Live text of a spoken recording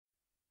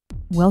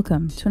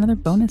Welcome to another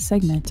bonus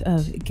segment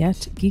of Get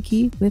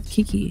Geeky with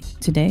Kiki.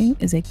 Today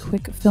is a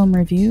quick film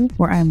review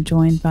where I'm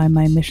joined by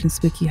my Mission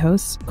Spooky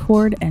hosts,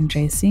 Cord and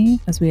JC,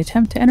 as we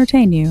attempt to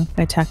entertain you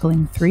by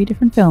tackling 3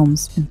 different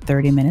films in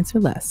 30 minutes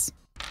or less.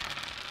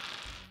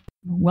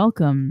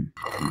 Welcome.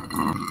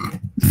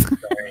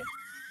 Sorry.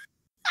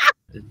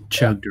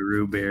 Chugged a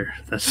root beer.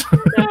 That's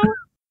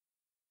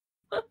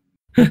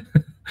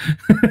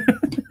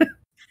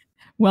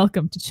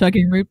Welcome to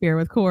Chugging Root Beer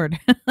with Cord.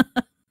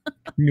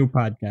 New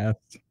podcast.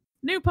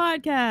 New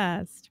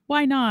podcast.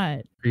 Why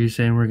not? Are you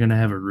saying we're going to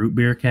have a root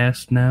beer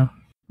cast now?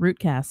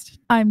 Rootcast.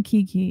 I'm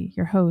Kiki,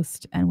 your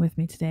host, and with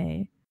me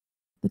today,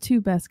 the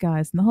 2 best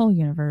guys in the whole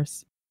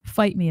universe.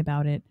 Fight me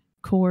about it,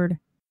 Cord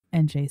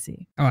and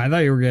JC. Oh, I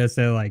thought you were going to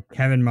say like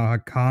Kevin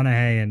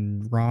McConaughey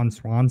and Ron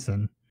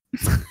Swanson.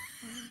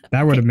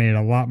 That would have made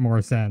a lot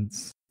more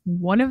sense.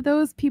 One of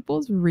those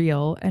people's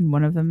real, and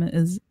one of them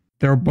is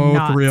They're both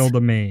not real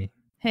to me.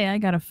 Hey, I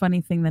got a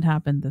funny thing that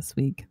happened this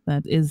week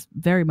that is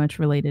very much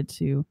related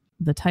to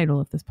the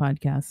title of this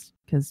podcast,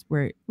 because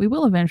we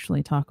will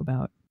eventually talk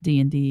about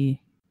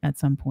D&D at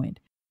some point.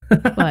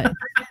 But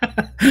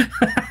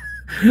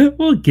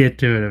we'll get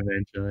to it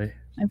eventually.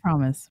 I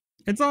promise.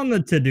 It's on the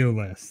to-do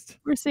list.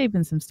 We're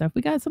saving some stuff.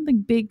 We got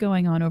something big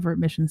going on over at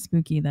Mission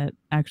Spooky that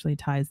actually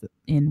ties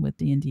in with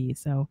D&D.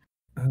 So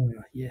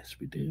yes,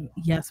 we do.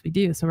 Yes, we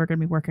do. So we're going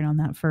to be working on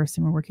that first,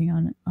 and we're working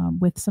on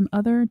with some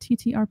other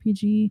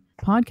TTRPG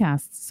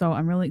podcasts. So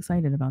I'm really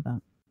excited about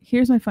that.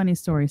 Here's my funny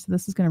story. So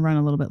this is going to run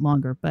a little bit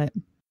longer, but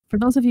for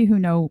those of you who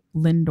know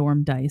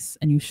Lindorm Dice,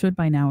 and you should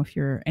by now if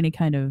you're any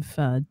kind of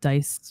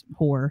dice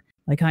whore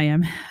like I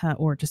am,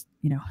 or just,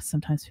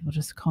 sometimes people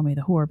just call me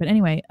the whore. But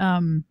anyway,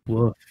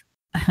 Woof.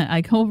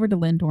 I go over to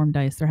Lindorm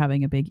Dice. They're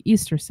having a big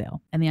Easter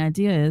sale. And the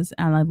idea is,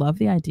 and I love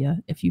the idea,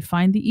 if you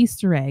find the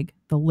Easter egg,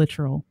 the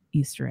literal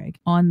Easter egg,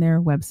 on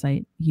their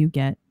website, you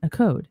get a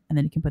code. And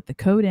then you can put the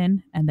code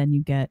in, and then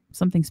you get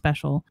something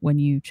special when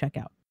you check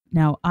out.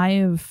 Now, I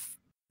have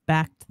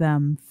backed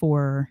them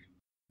for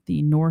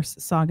the Norse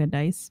Saga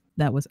dice.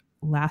 That was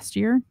last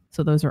year.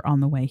 So those are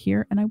on the way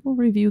here. And I will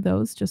review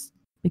those just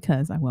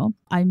because I will.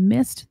 I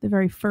missed the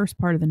very first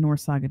part of the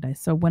Norse Saga dice.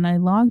 So when I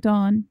logged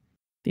on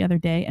the other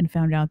day and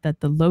found out that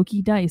the Loki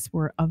dice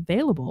were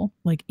available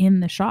like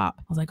in the shop,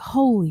 I was like,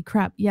 holy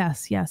crap,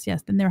 yes.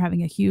 Then they're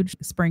having a huge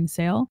spring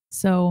sale.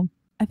 So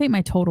I think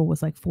my total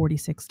was like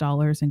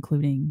 $46,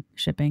 including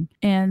shipping.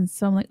 And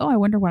so I'm like, oh, I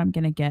wonder what I'm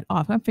going to get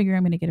off. I'm figuring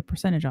I'm going to get a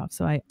percentage off.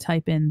 So I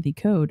type in the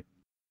code,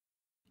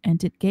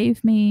 and it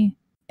gave me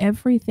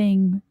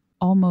everything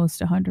almost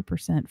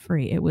 100%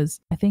 free.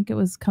 I think it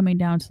was coming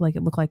down to like,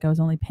 it looked like I was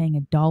only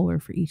paying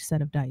 $1 for each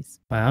set of dice.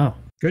 Wow.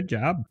 Good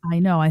job. I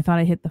know. I thought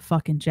I hit the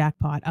fucking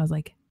jackpot. I was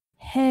like,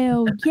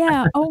 hell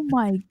yeah. Oh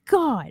my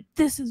God.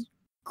 This is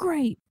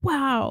great.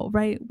 Wow.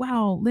 Right.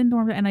 Wow.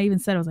 Lindorm. And I even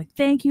said, I was like,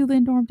 thank you,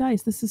 Lindorm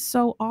Dice. This is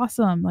so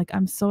awesome. Like,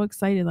 I'm so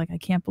excited. Like, I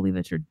can't believe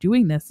that you're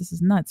doing this. This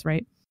is nuts.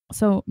 Right.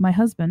 So my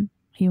husband,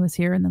 he was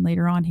here, and then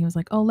later on he was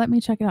like, oh, let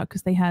me check it out,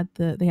 because they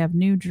have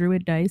new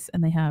Druid dice,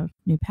 and they have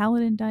new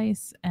Paladin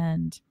dice,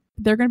 and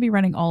they're going to be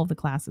running all of the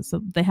classes.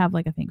 So they have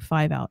like, I think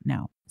 5 out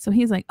now. So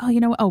he's like, oh, you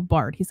know what? Oh,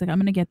 Bard. He's like, I'm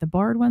going to get the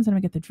Bard ones, and I'm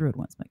going to get the Druid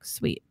ones. I'm like,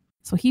 sweet.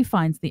 So he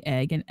finds the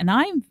egg, and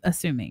I'm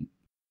assuming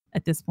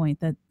at this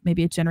point that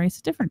maybe it generates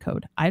a different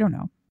code. I don't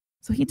know.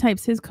 So he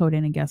types his code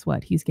in, and guess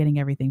what? He's getting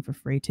everything for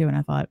free too. And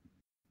I thought,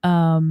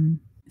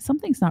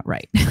 something's not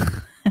right.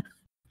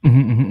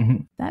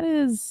 That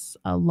is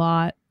a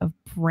lot of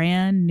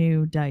brand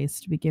new dice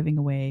to be giving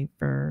away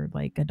for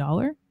like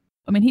 $1.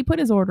 I mean, he put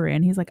his order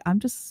in. He's like,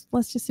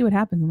 let's just see what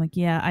happens. I'm like,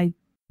 yeah, I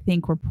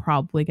think we're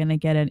probably going to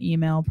get an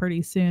email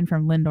pretty soon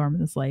from Lindorm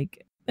that's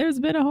like, there's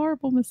been a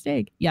horrible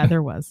mistake. Yeah,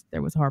 there was a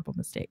horrible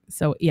mistake.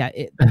 So yeah,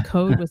 the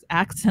code was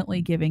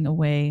accidentally giving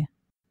away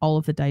all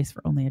of the dice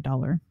for only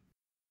 $1.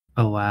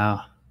 Oh,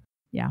 wow.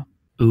 Yeah.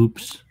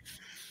 Oops.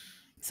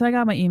 So I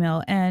got my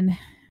email, and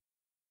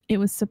it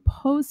was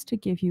supposed to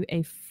give you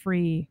a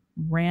free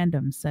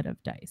random set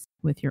of dice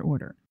with your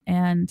order.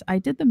 And I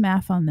did the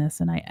math on this,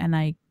 and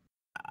I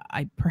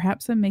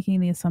perhaps I'm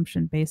making the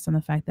assumption based on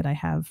the fact that I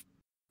have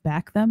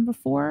backed them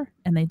before,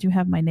 and they do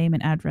have my name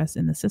and address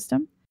in the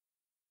system.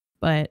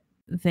 But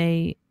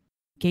they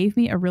gave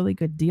me a really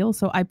good deal.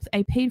 So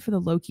I paid for the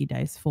Loki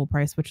dice full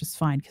price, which is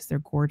fine because they're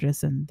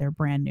gorgeous and they're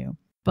brand new.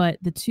 But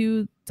the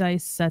 2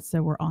 dice sets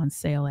that were on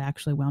sale, I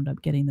actually wound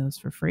up getting those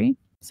for free.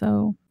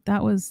 So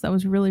that was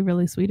really,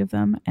 really sweet of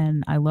them.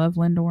 And I love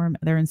Lindorm.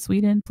 They're in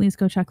Sweden. Please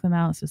go check them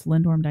out. It's just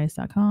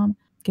lindormdice.com.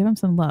 Give them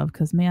some love,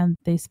 because, man,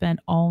 they spent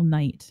all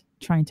night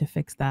trying to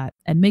fix that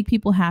and make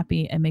people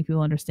happy and make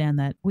people understand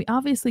that we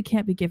obviously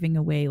can't be giving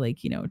away like,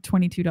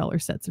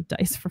 $22 sets of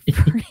dice for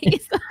free.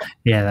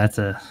 Yeah, that's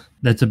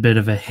a bit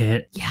of a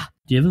hit. Yeah.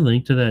 Do you have a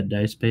link to that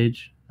dice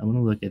page? I want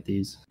to look at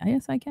these.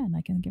 Yes, I can.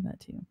 I can give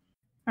that to you.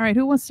 All right.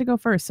 Who wants to go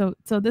first? So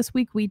this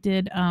week we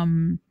did,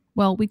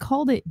 we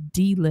called it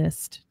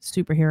D-list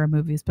superhero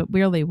movies, but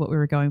really what we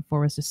were going for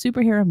was just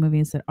superhero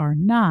movies that are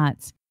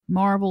not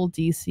Marvel,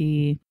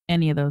 DC,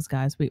 any of those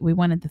guys. We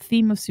wanted the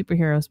theme of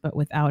superheroes, but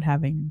without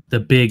having the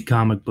big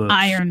comic books.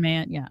 Iron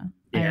Man, yeah.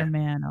 Yeah. Iron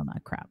Man, all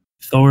that crap.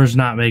 Thor's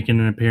not making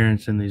an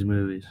appearance in these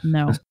movies.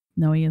 No,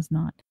 no, he is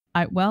not.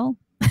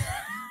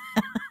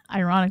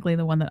 Ironically,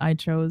 the one that I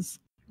chose.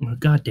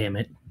 God damn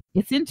it.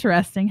 It's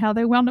interesting how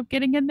they wound up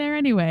getting in there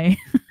anyway.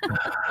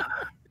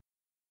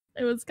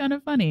 It was kind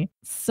of funny.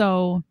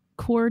 So,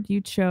 Cord, you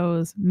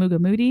chose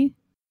Mugamoodi.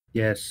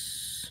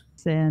 Yes.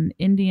 It's an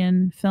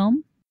Indian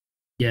film.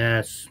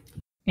 Yes.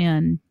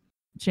 And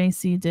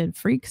JC did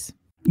Freaks.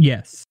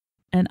 Yes.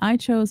 And I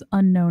chose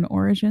Unknown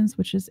Origins,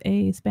 which is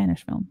a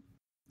Spanish film.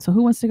 So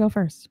who wants to go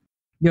first?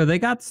 Yo, they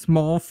got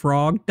small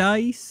frog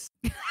dice.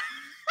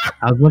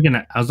 I was looking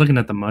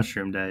at the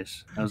mushroom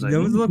dice. I was like,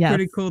 Those look Yes.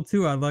 pretty cool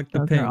too. I like the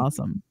Those pink. are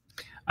awesome.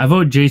 I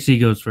vote JC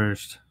goes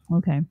first.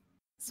 Okay.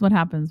 That's what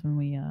happens when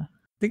we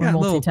They we're got a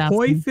little multitasking.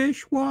 koi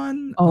fish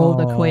one. Oh,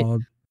 the koi-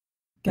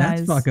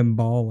 That's guys. fucking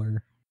baller.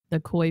 The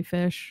koi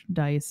fish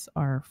dice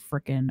are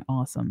freaking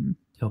awesome.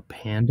 Yo,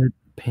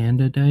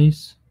 panda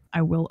dice.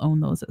 I will own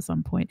those at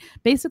some point.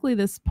 Basically,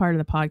 this part of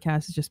the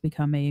podcast has just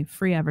become a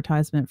free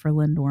advertisement for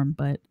Lindorm,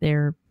 but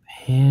they're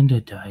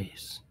Panda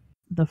dice.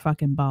 the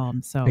fucking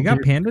bomb. So They got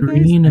They're panda dice.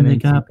 green I and they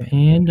didn't see got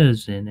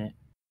pandas in it.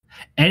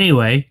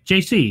 Anyway,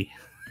 JC.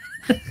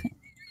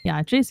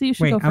 yeah, JC, you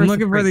should Wait, go first. I'm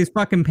looking for Freaks. these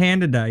fucking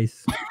panda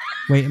dice.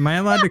 Wait, am I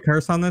allowed to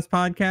curse on this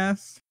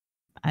podcast?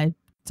 I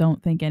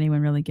don't think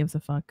anyone really gives a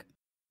fuck.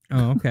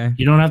 Oh, okay.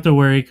 You don't have to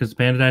worry because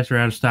panda dice are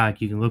out of stock.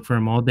 You can look for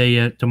them all day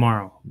yet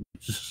tomorrow.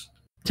 Just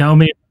tell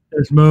me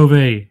this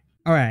movie.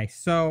 All right,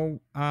 so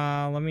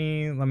let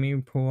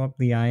me pull up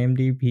the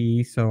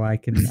IMDb so I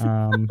can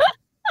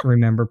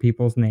remember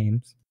people's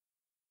names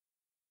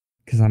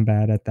because I'm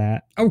bad at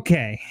that.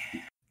 Okay,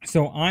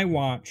 so I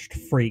watched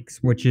Freaks,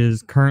 which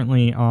is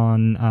currently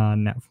on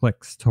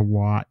Netflix to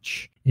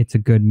watch. It's a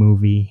good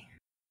movie.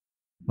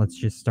 Let's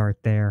just start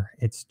there.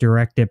 It's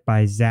directed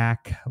by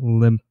Zach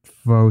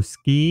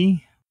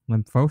Limpfowski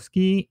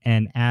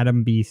and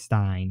Adam B.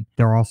 Stein.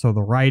 They're also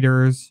the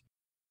writers,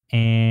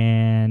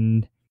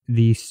 and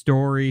the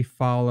story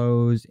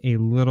follows a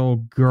little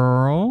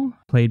girl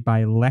played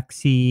by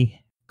Lexi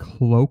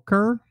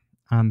Cloaker.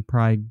 I'm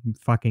probably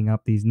fucking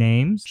up these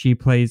names. She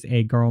plays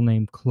a girl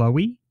named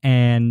Chloe,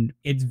 and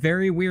it's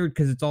very weird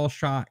because it's all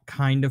shot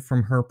kind of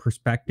from her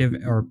perspective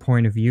or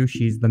point of view.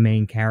 She's the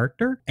main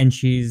character, and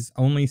she's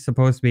only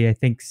supposed to be, I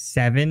think,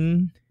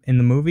 7 in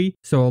the movie.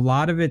 So a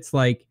lot of it's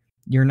like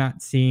you're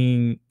not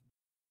seeing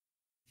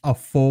a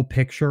full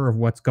picture of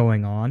what's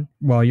going on.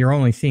 Well, you're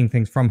only seeing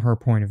things from her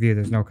point of view.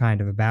 There's no kind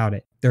of about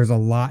it. There's a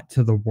lot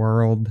to the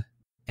world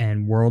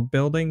and world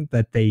building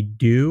that they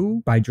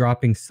do by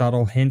dropping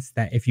subtle hints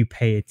that if you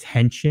pay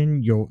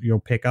attention, you'll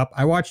pick up.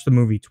 I watched the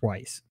movie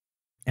twice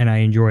and I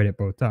enjoyed it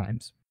both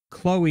times.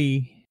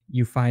 Chloe,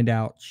 you find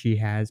out she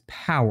has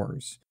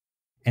powers.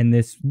 And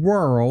this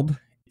world,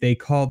 they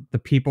call the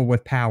people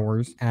with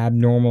powers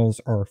abnormals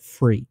or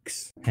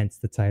freaks, hence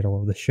the title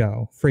of the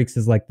show. Freaks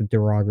is like the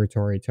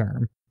derogatory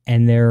term.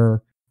 And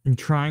they're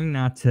trying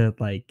not to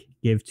like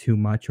give too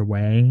much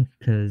away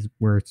because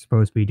we're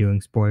supposed to be doing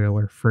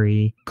spoiler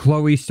free.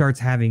 Chloe starts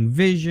having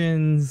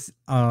visions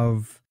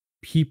of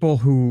people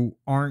who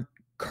aren't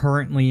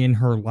currently in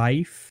her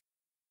life.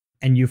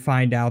 And you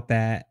find out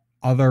that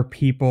other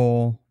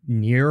people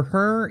near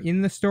her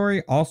in the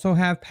story also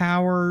have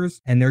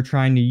powers and they're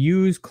trying to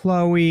use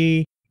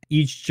Chloe.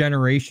 Each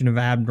generation of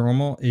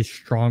abnormal is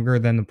stronger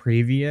than the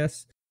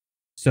previous.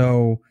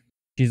 So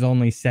she's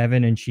only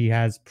 7 and she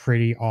has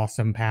pretty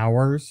awesome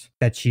powers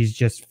that she's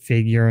just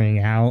figuring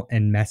out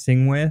and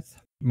messing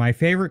with. My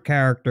favorite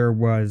character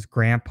was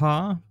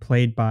Grandpa,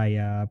 played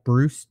by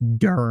Bruce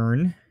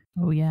Dern.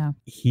 Oh yeah,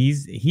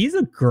 He's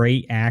a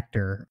great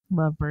actor.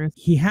 love Bruce.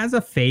 He has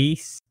a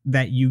face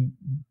that you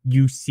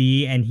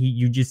see and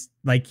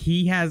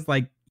he has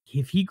like,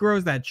 if he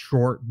grows that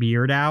short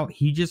beard out,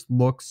 he just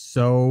looks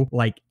so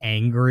like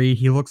angry.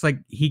 He looks like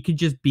he could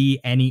just be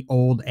any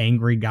old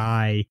angry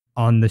guy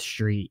on the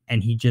street,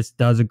 and he just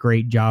does a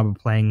great job of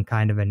playing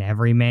kind of an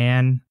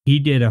everyman. He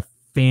did a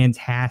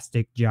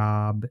fantastic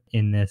job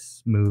in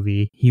this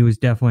movie. He was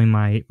definitely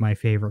my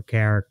favorite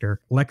character.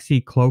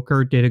 Lexi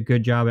Cloaker did a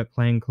good job at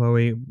playing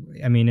Chloe.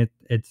 I mean,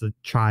 it's a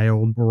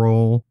child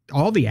role.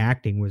 All the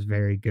acting was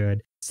very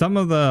good. Some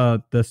of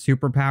the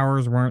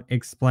superpowers weren't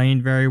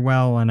explained very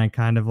well, and I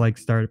kind of like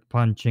started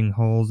punching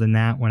holes in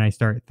that when I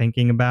started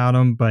thinking about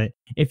them. But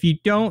if you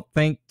don't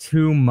think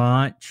too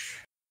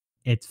much,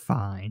 it's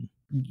fine.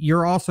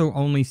 You're also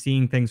only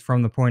seeing things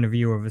from the point of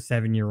view of a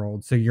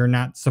 7-year-old, so you're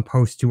not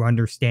supposed to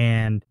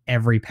understand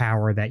every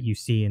power that you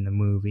see in the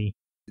movie.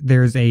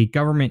 There's a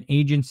government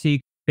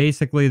agency.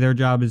 Basically, their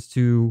job is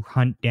to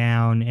hunt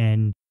down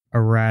and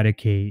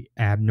eradicate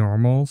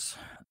abnormals.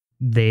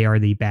 They are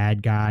the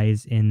bad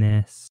guys in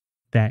this.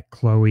 That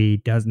Chloe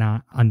does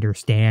not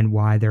understand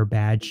why they're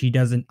bad. She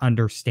doesn't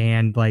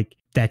understand like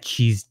that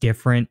she's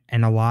different.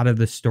 And a lot of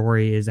the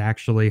story is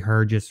actually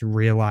her just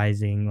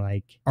realizing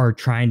like, or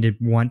trying to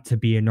want to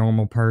be a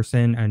normal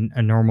person and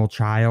a normal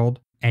child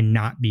and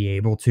not be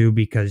able to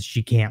because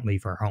she can't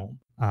leave her home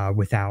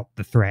without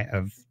the threat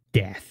of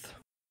death.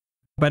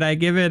 But I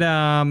give it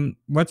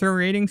what's our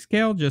rating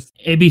scale? Just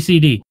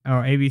ABCD.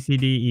 oh, A B C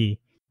D E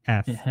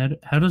F.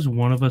 How does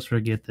one of us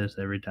forget this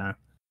every time?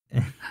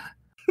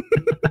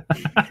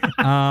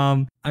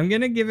 I'm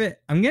gonna give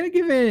it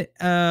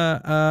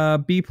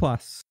a B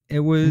plus. It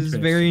was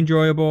very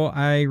enjoyable.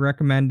 I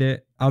recommend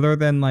it. Other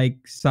than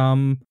like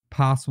some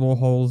possible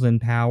holes in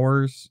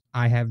powers,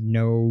 I have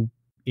no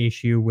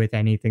issue with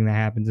anything that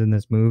happens in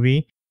this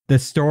movie. The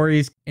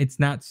story's it's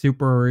not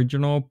super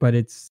original, but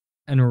it's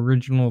an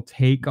original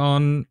take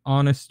on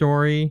a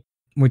story,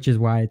 which is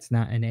why it's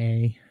not an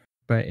A.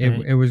 But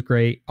it was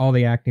great. All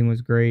the acting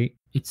was great.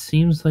 It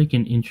seems like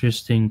an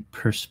interesting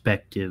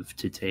perspective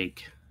to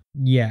take.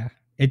 Yeah,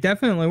 it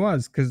definitely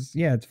was because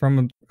it's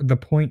from the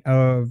point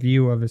of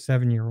view of a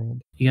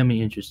 7-year-old. You got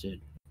me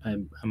interested. I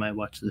might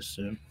watch this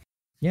soon.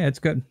 Yeah, it's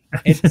good.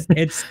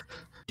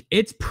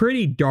 It's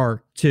pretty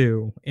dark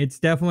too. It's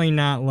definitely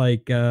not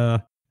like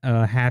a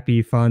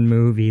happy, fun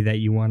movie that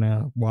you want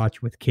to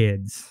watch with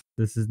kids.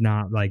 This is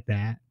not like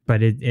that,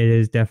 but it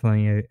is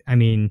definitely. I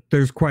mean,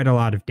 there's quite a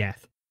lot of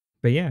death,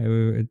 but yeah,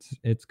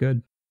 it's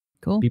good.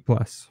 Cool. B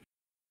plus.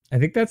 I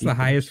think that's the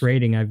highest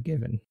rating I've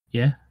given.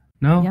 Yeah.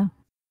 No.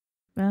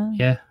 Yeah.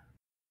 Yeah.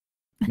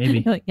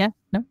 Maybe. Like, yeah.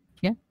 No.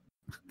 Yeah.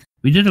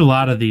 We did a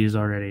lot of these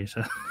already,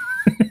 so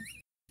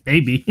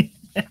maybe.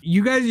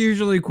 You guys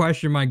usually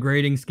question my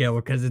grading scale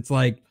because it's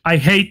like I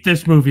hate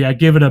this movie. I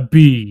give it a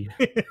B.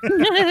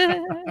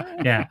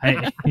 Yeah,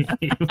 I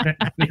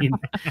mean,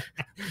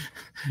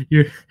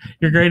 your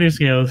grading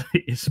scale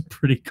is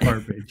pretty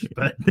garbage,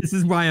 but this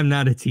is why I'm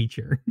not a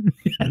teacher.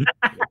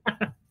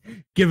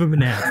 Give him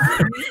an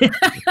F.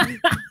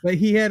 But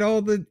he had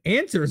all the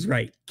answers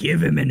right.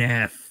 Give him an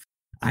F.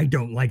 I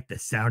don't like the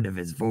sound of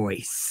his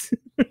voice.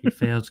 He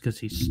fails because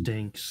he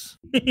stinks.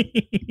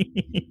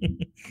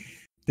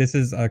 This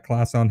is a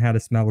class on how to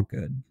smell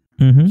good.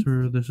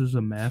 Sir, this is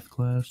a math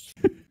class.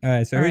 All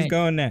right, so who's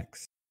going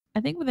next?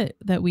 I think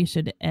that we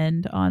should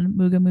end on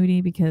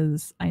Mugamoodi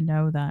because I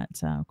know that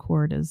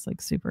Cord is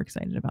like super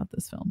excited about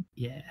this film.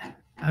 Yeah,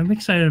 I'm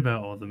excited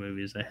about all the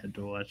movies I had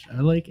to watch.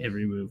 I like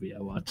every movie I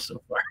watched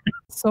so far.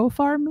 So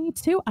far, me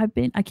too. I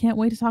can't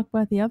wait to talk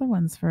about the other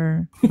ones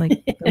for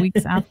like the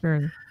weeks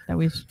after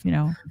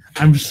that.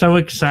 I'm so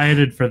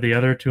excited for the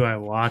other two I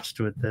watched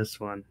with this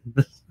one.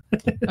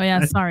 Oh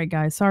yeah, sorry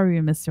guys. Sorry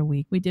we missed a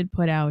week. We did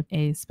put out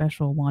a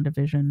special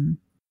WandaVision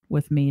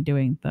with me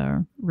doing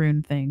the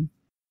rune thing.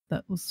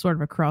 That was sort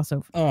of a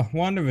crossover. Oh,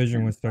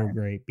 WandaVision was so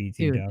great,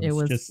 BT Dude, Dubs. it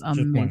was just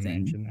amazing. Want to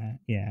mention that.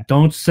 Yeah.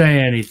 Don't say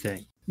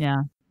anything.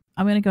 Yeah.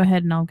 I'm going to go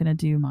ahead and I'm going to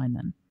do mine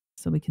then.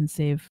 So we can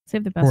save the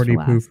best for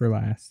last. Poo for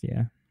last,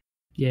 yeah.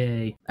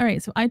 Yay. All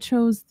right, so I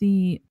chose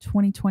the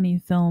 2020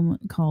 film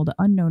called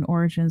Unknown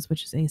Origins,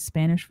 which is a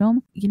Spanish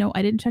film.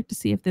 I didn't check to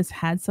see if this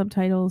had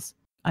subtitles.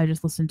 I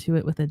just listened to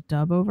it with a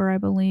dub over, I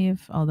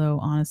believe. Although,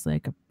 honestly, I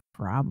could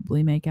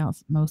probably make out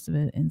most of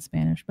it in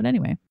Spanish. But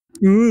anyway.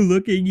 Ooh,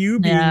 look at you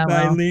being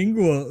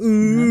bilingual.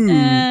 Ooh.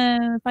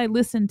 If I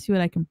listen to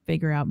it, I can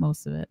figure out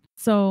most of it.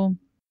 So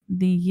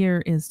the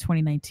year is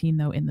 2019,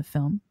 though, in the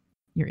film.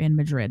 You're in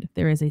Madrid.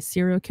 There is a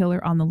serial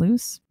killer on the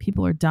loose.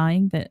 People are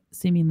dying that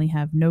seemingly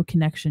have no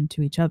connection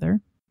to each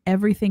other.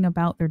 Everything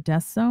about their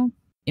deaths, though,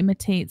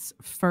 imitates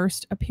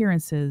first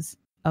appearances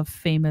of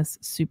famous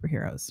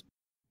superheroes.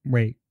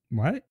 Wait,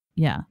 what?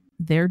 Yeah.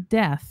 Their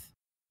death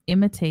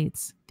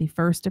imitates the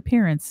first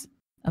appearance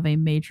of a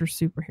major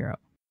superhero.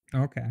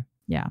 Okay.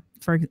 Yeah.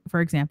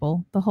 For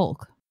example, the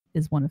Hulk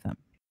is one of them.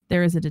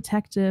 There is a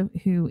detective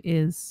who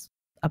is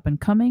up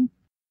and coming,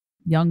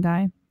 young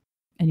guy,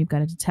 and you've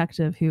got a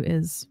detective who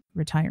is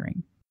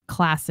retiring.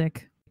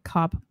 Classic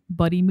cop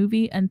buddy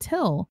movie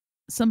until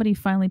somebody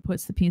finally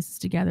puts the pieces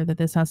together that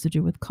this has to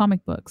do with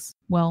comic books.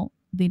 Well,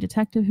 the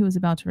detective who is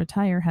about to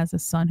retire has a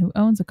son who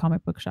owns a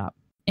comic book shop.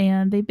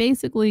 And they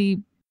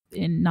basically,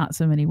 in not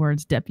so many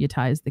words,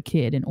 deputize the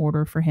kid in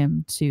order for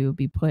him to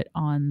be put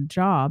on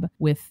job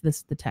with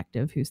this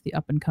detective who's the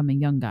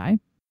up-and-coming young guy.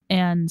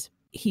 And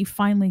he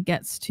finally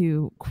gets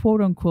to,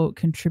 quote-unquote,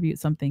 contribute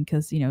something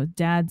because,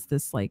 dad's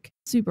this, like,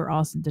 super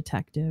awesome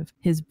detective.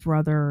 His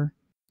brother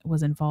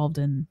was involved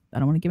in, I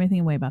don't want to give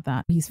anything away about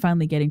that. He's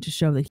finally getting to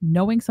show that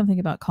knowing something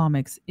about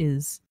comics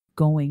is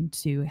going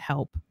to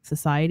help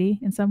society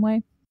in some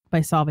way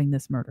by solving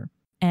this murder.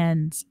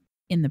 And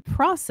in the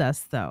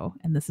process, though,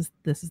 and this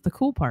is the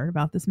cool part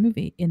about this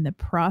movie, in the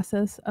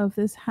process of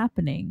this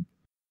happening,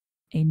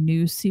 a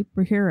new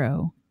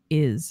superhero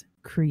is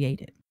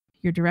created.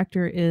 Your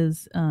director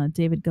is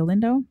David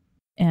Galindo,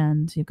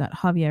 and you've got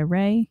Javier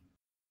Rey,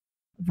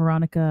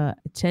 Veronica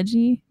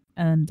Echegui,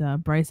 and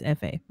Bryce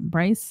Efe.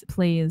 Bryce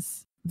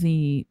plays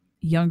the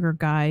younger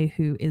guy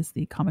who is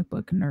the comic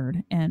book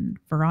nerd, and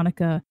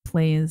Veronica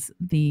plays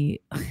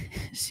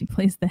she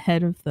plays the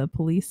head of the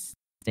police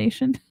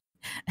station.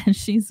 And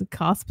she's a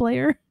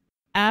cosplayer.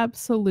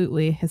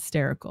 Absolutely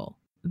hysterical.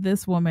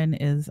 This woman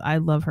I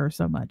love her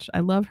so much. I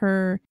love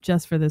her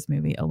just for this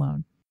movie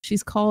alone.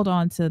 She's called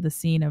onto the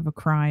scene of a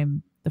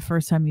crime the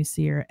first time you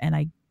see her, and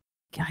I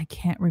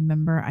can't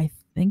remember. I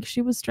think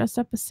she was dressed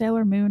up as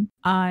Sailor Moon.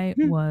 I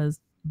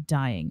was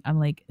dying. I'm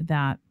like,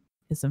 that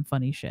is some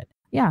funny shit.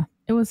 Yeah,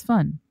 it was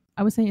fun.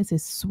 I would say it's a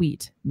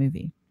sweet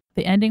movie.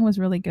 The ending was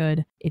really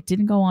good. It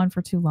didn't go on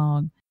for too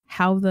long.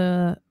 How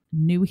the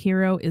new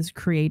hero is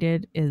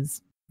created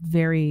is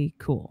very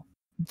cool.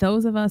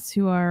 Those of us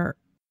who are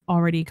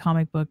already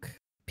comic book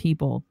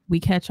people, we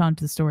catch on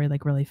to the story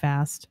like really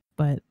fast,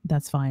 but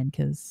that's fine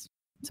because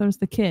so does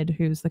the kid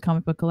who's the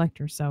comic book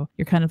collector. So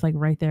you're kind of like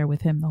right there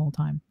with him the whole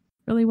time.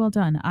 Really well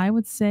done. I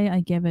would say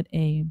I give it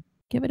a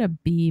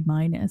B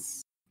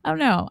minus. I don't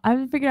know. I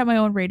haven't figured out my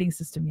own rating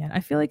system yet. I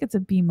feel like it's a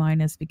B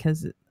minus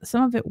because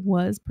some of it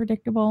was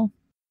predictable.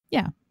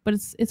 Yeah, but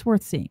it's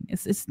worth seeing.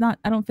 It's not.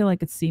 I don't feel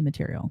like it's C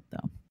material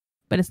though,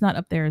 but it's not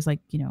up there as like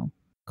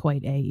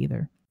quite A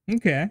either.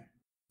 Okay.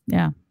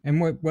 Yeah. And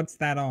what's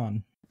that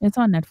on? It's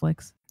on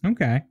Netflix.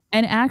 Okay.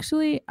 And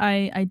actually,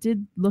 I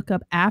did look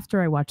up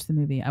after I watched the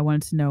movie. I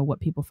wanted to know what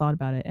people thought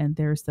about it, and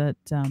there's that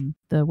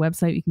the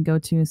website you can go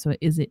to. So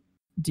is it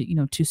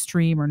to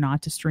stream or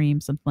not to stream,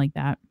 something like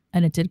that.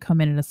 And it did come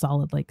in at a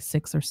solid like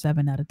 6 or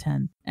 7 out of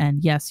 10.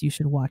 And yes, you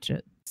should watch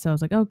it. So I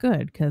was like, oh,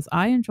 good, because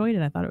I enjoyed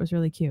it. I thought it was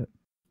really cute.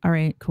 All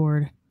right,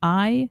 Cord.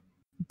 I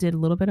did a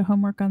little bit of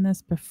homework on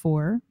this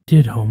before.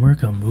 Did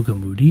homework on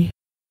Mugamoodi?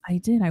 I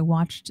did. I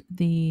watched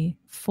the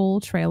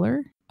full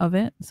trailer of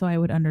it so I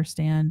would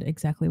understand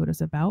exactly what it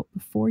was about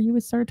before you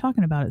would start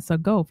talking about it. So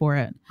go for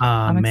it.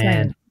 I'm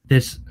excited.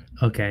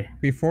 Okay.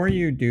 Before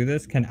you do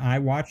this, can I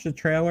watch the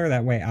trailer?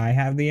 That way I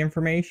have the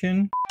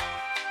information.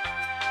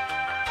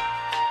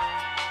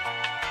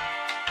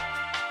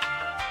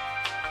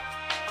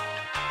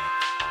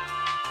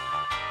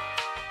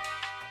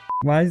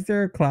 Why is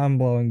there a clown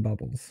blowing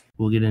bubbles?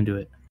 We'll get into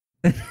it.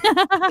 We're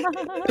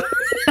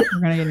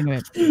gonna get into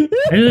it.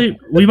 Actually,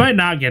 we might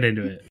not get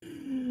into it,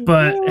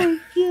 but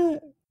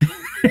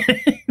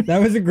that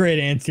was a great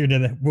answer to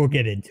that. We'll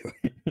get into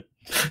it.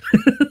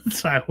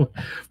 So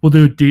we'll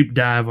do a deep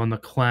dive on the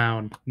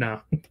clown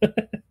now. All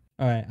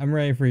right, I'm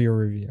ready for your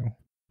review.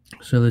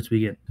 So let's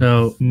begin.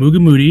 So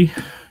Mugamoodi,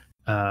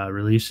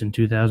 released in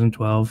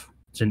 2012.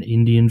 It's an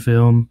Indian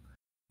film.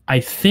 I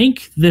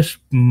think this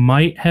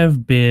might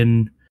have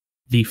been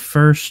the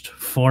first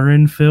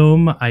foreign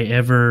film I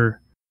ever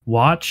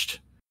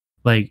watched,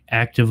 like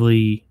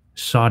actively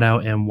sought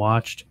out and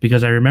watched,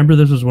 because I remember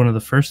this was one of the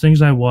first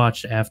things I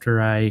watched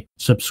after I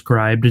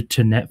subscribed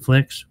to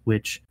Netflix,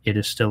 which it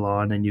is still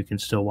on and you can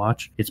still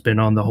watch. It's been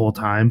on the whole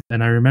time.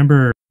 And I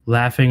remember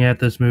laughing at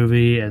this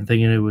movie and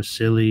thinking it was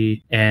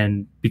silly.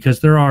 And because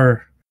there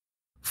are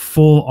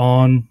full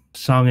on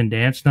song and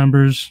dance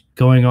numbers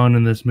going on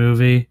in this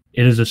movie,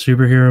 it is a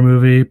superhero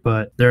movie,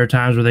 but there are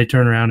times where they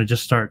turn around and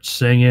just start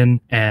singing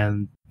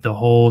and the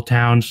whole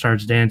town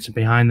starts dancing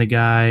behind the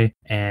guy.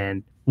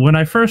 And when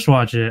I first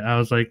watched it, I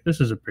was like, this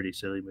is a pretty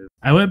silly movie.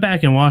 I went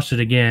back and watched it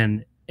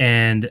again,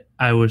 and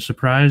I was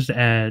surprised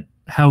at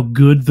how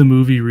good the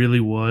movie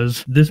really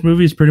was. This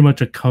movie is pretty much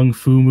a kung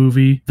fu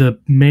movie. The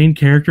main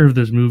character of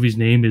this movie's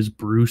name is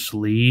Bruce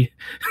Lee.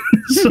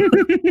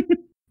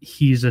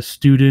 He's a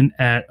student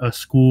at a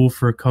school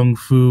for kung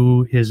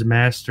fu. His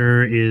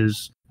master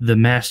is the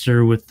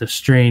master with the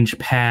strange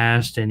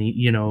past, and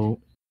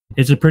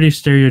it's a pretty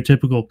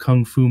stereotypical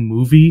kung fu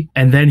movie.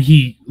 And then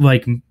he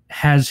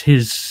has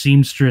his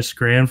seamstress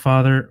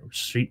grandfather,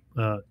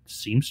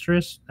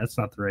 seamstress? That's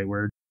not the right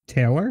word.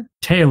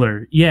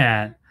 Taylor,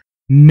 yeah.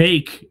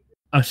 Make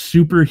a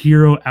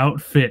superhero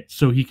outfit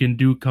so he can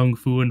do kung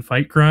fu and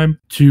fight crime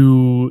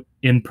to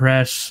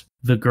impress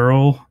the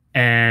girl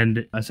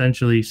and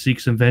essentially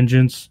seek some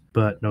vengeance,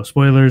 but no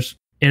spoilers.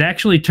 It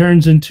actually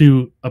turns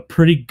into a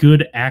pretty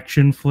good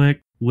action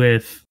flick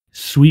with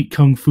sweet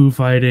kung fu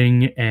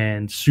fighting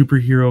and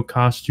superhero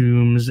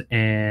costumes,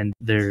 and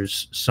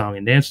there's song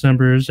and dance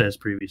numbers, as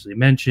previously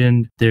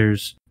mentioned.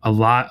 There's a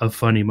lot of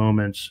funny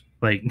moments,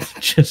 like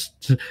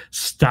just to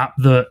stop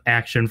the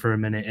action for a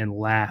minute and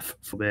laugh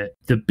a bit.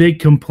 The big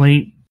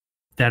complaint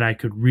that I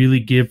could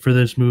really give for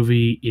this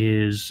movie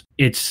is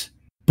it's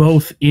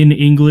both in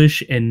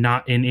English and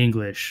not in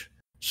English.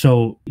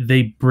 So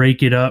they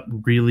break it up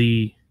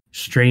really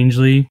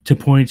strangely to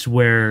points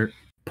where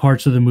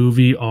parts of the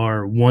movie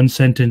are one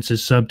sentence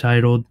is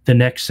subtitled, the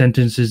next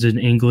sentence is in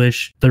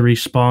English, the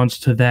response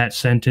to that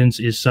sentence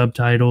is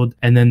subtitled,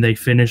 and then they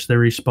finish the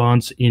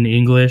response in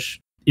English.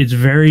 It's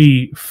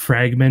very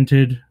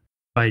fragmented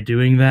by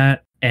doing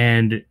that,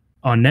 and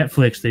on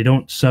Netflix they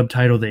don't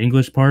subtitle the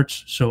English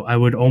parts, so I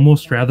would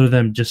almost rather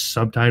them just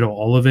subtitle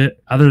all of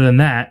it. Other than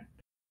that,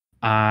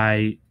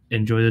 I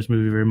enjoy this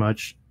movie very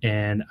much,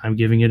 and I'm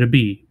giving it a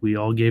B. We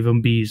all gave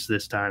them Bs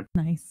this time.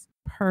 Nice.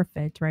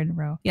 Perfect. Right in a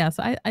row. Yeah.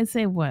 So I'd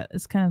say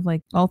it's kind of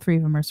like all three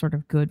of them are sort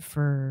of good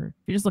for,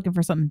 if you're just looking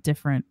for something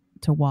different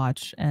to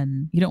watch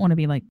and you don't want to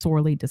be like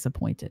sorely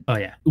disappointed. Oh,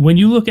 yeah. When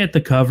you look at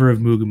the cover of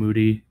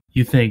Mugamoodi,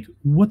 you think,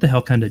 what the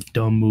hell kind of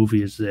dumb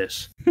movie is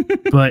this?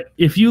 But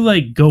if you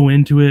go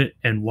into it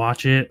and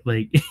watch it,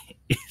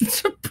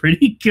 it's a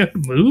pretty good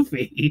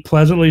movie.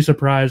 Pleasantly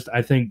surprised,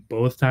 I think,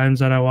 both times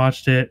that I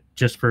watched it,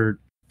 just for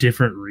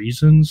different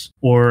reasons,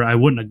 or I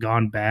wouldn't have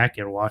gone back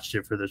and watched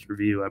it for this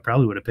review. I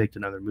probably would have picked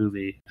another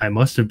movie. I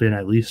must have been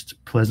at least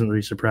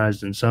pleasantly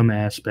surprised in some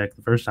aspect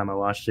the first time I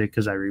watched it,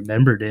 because I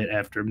remembered it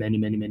after many,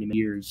 many, many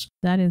years.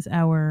 That is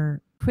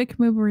our quick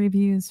movie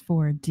reviews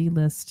for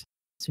D-list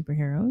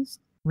superheroes.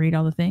 Read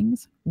all the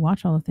things,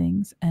 watch all the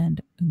things,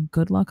 and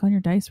good luck on your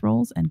dice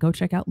rolls, and go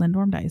check out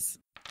Lindorm Dice.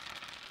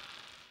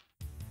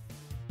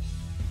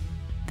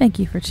 Thank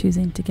you for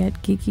choosing to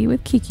get geeky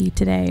with Kiki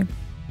today.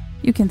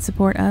 You can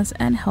support us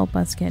and help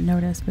us get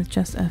noticed with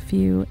just a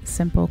few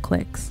simple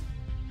clicks.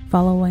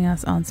 Following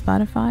us on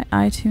Spotify,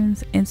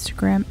 iTunes,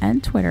 Instagram,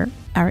 and Twitter.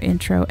 Our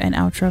intro and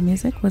outro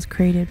music was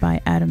created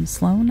by Adam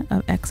Sloan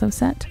of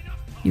Exoset.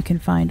 You can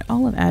find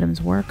all of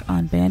Adam's work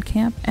on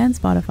Bandcamp and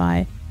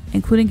Spotify,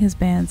 including his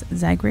bands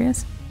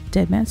Zagreus,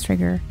 Dead Man's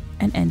Trigger,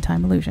 and End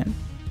Time Illusion.